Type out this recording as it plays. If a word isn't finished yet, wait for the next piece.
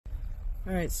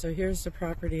Alright, so here's the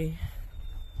property.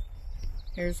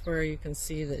 Here's where you can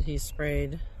see that he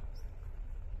sprayed.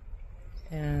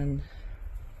 And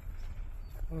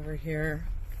over here,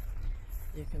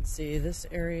 you can see this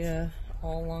area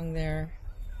all along there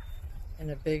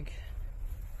and a big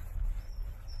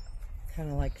kind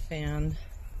of like fan.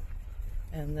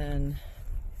 And then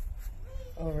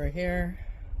over here,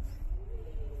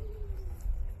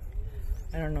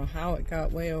 I don't know how it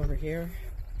got way over here,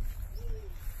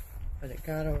 but it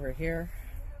got over here.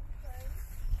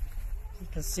 You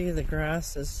can see the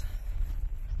grass is,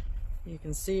 you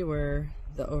can see where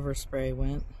the overspray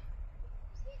went.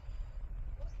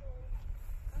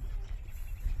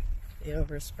 The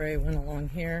overspray went along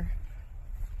here.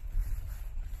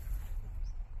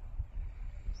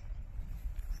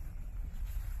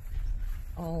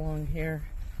 All along here.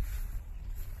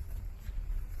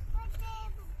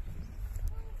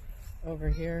 Over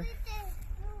here.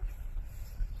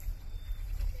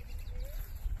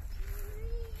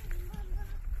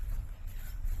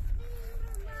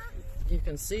 You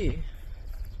can see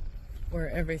where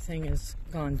everything is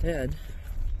gone dead.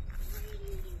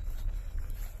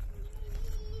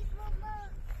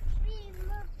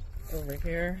 Over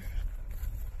here.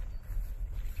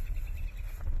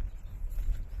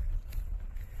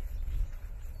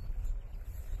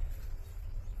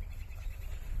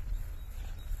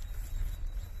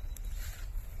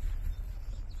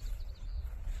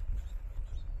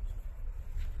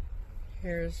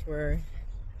 Here's where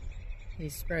he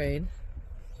sprayed.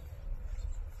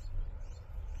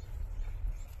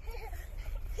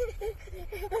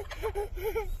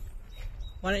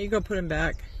 Why don't you go put him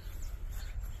back? Is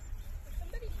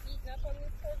somebody beating up on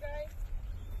this poor guy?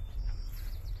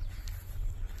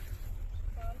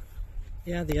 Mom?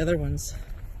 Yeah, the other ones.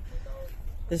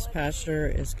 This pasture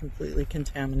is completely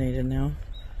contaminated now.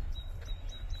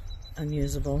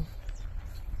 Unusable.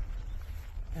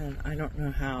 And I don't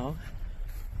know how.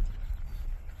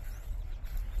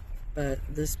 But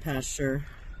this pasture,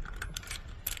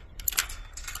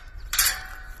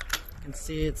 you can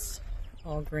see it's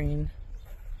all green.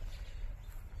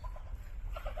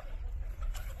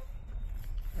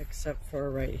 Except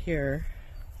for right here,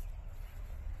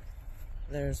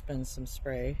 there's been some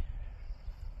spray.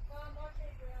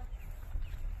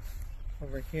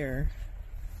 Over here,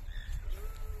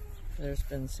 there's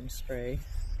been some spray.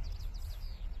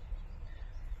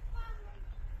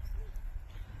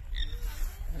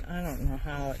 And I don't know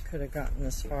how it could have gotten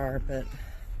this far, but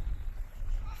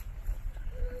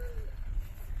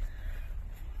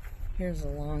here's a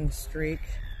long streak.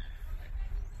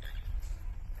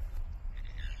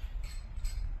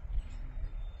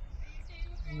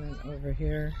 And then over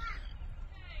here,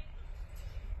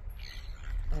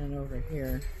 and over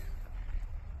here.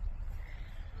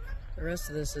 The rest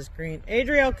of this is green.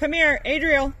 Adriel, come here,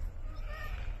 Adriel!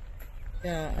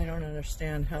 Yeah, I don't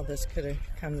understand how this could have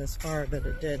come this far, but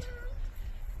it did.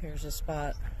 Here's a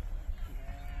spot.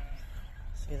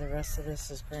 See, the rest of this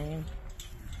is green.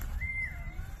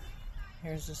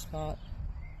 Here's a spot.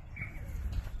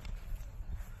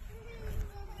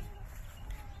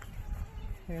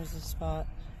 Here's a spot.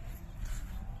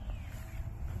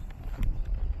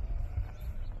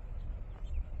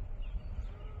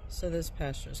 So this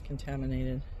pasture is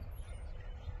contaminated.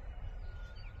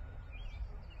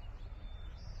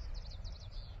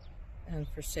 And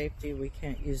for safety, we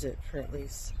can't use it for at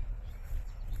least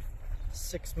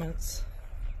 6 months.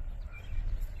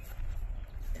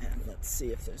 And let's see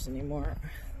if there's any more.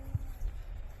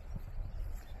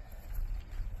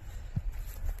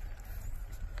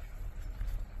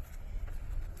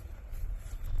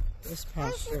 This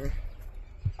pasture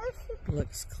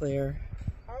looks clear.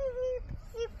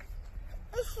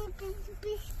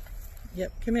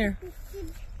 Yep, come here.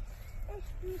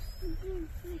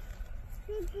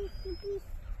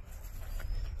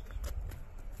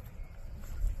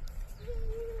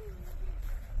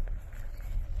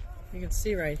 You can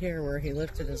see right here where he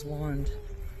lifted his wand.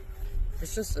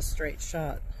 It's just a straight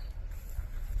shot.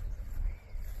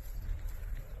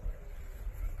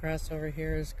 Grass over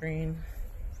here is green.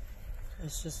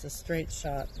 It's just a straight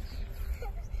shot.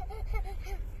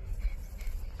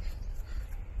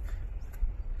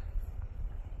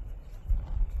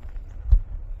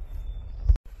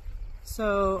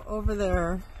 So over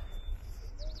there,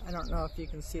 I don't know if you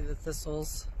can see the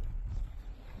thistles.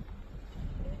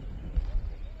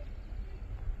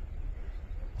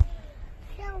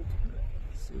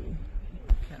 See,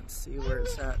 can't see where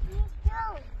it's at.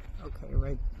 Okay,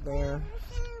 right there.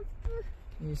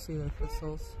 Can you see the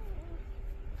thistles?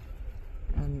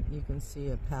 And you can see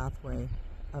a pathway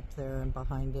up there, and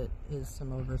behind it is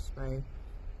some overspray.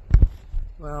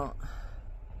 Well,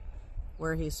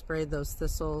 where he sprayed those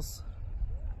thistles.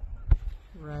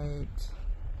 Right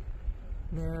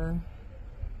there.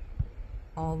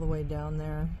 All the way down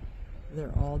there.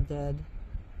 They're all dead.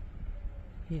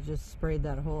 He just sprayed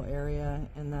that whole area,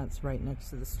 and that's right next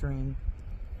to the stream.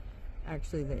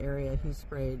 Actually, the area he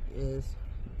sprayed is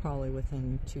probably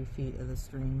within 2 feet of the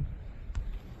stream.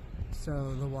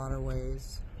 So the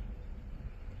waterways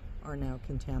are now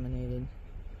contaminated.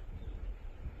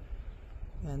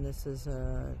 And this is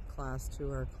a class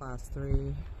 2 or class 3.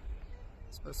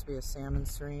 It's supposed to be a salmon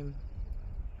stream.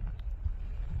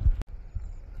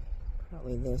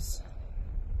 Probably this.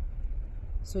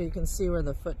 So you can see where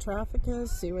the foot traffic is,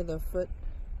 see where the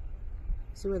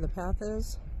path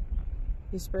is.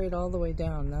 He sprayed all the way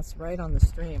down. That's right on the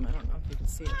stream. I don't know if you can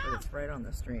see it, but it's right on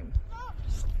the stream.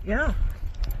 Yeah.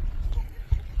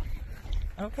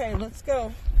 Okay, let's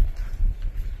go.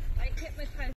 I hit my